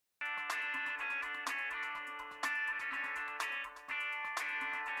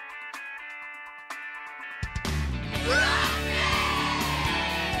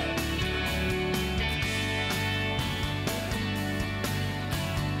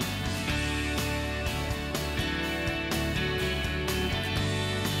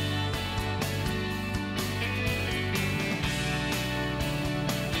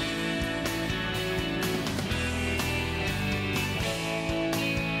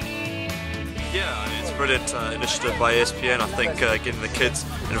Yeah, I mean, it's a brilliant initiative by ESPN. I think getting the kids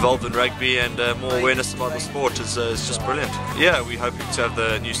involved in rugby and more awareness about the sport is just brilliant. Yeah, we're hoping to have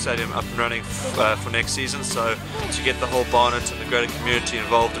the new stadium up and running for next season, so to get the whole Barnet and the greater community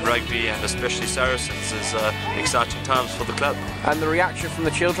involved in rugby, and especially Saracens, is exciting times for the club. And the reaction from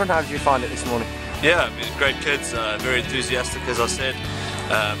the children, how did you find it this morning? Yeah, I mean, great kids, very enthusiastic, as I said.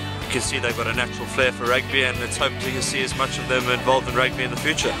 You can see they've got a natural flair for rugby, and it's hoped to see as much of them involved in rugby in the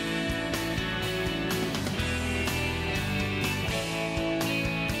future.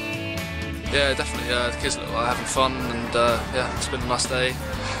 Yeah, definitely. The kids look like having fun, and yeah, it's been a nice day.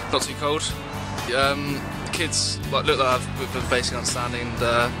 Not too cold. The kids look like they've been basic understanding, and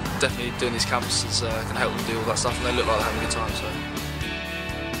definitely doing these camps is going to help them do all that stuff, and they look like they're having a good time. So.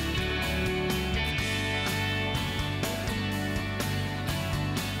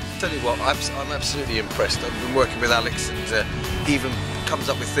 Tell you what, I'm absolutely impressed. I've been working with Alex, and he even comes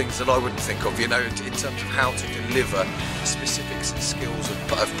up with things that I wouldn't think of, you know, in terms of how to deliver specifics and skills of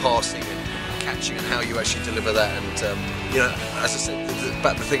passing and catching, and how you actually deliver that. And you know, as I said,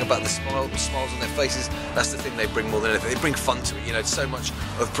 the thing about the smiles on their faces, that's the thing they bring more than anything. They bring fun to it. You know, so much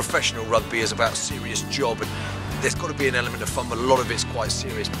of professional rugby is about serious job, and there's got to be an element of fun, but a lot of it's quite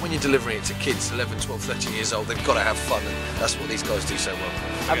serious. But when you're delivering it to kids 11, 12, 13 years old, they've got to have fun, and that's what these guys do so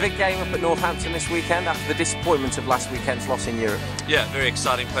well. A big game up at Northampton this weekend after the disappointment of last weekend's loss in Europe. Yeah, very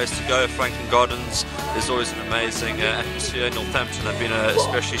exciting place to go. Franklin Gardens is always an amazing atmosphere. Northampton have been an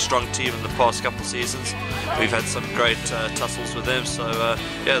especially strong team in the past couple of seasons. We've had some great tussles with them, so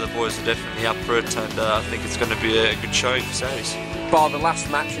yeah, the boys are definitely up for it, and I think it's going to be a good showing for Saris. Bar the last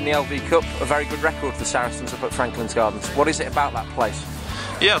match in the LV Cup, a very good record for Saracens up at Franklin's Gardens. What is it about that place?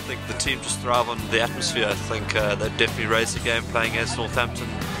 Yeah, I think the team just thrive on the atmosphere. I think they've definitely raised the game playing against Northampton.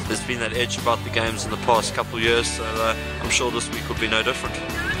 There's been that edge about the games in the past couple of years, so I'm sure this week will be no different.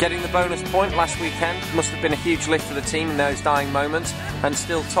 Getting the bonus point last weekend must have been a huge lift for the team in those dying moments, and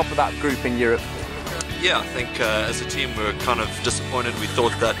still top of that group in Europe. Yeah, I think as a team we were kind of disappointed. We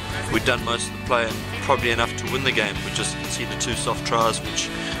thought that we'd done most of the play and probably enough to win the game. We just conceded 2 soft tries,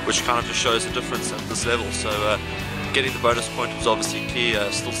 which kind of just shows the difference at this level. So getting the bonus point was obviously key,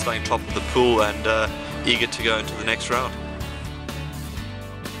 still staying top of the pool and eager to go into the next round.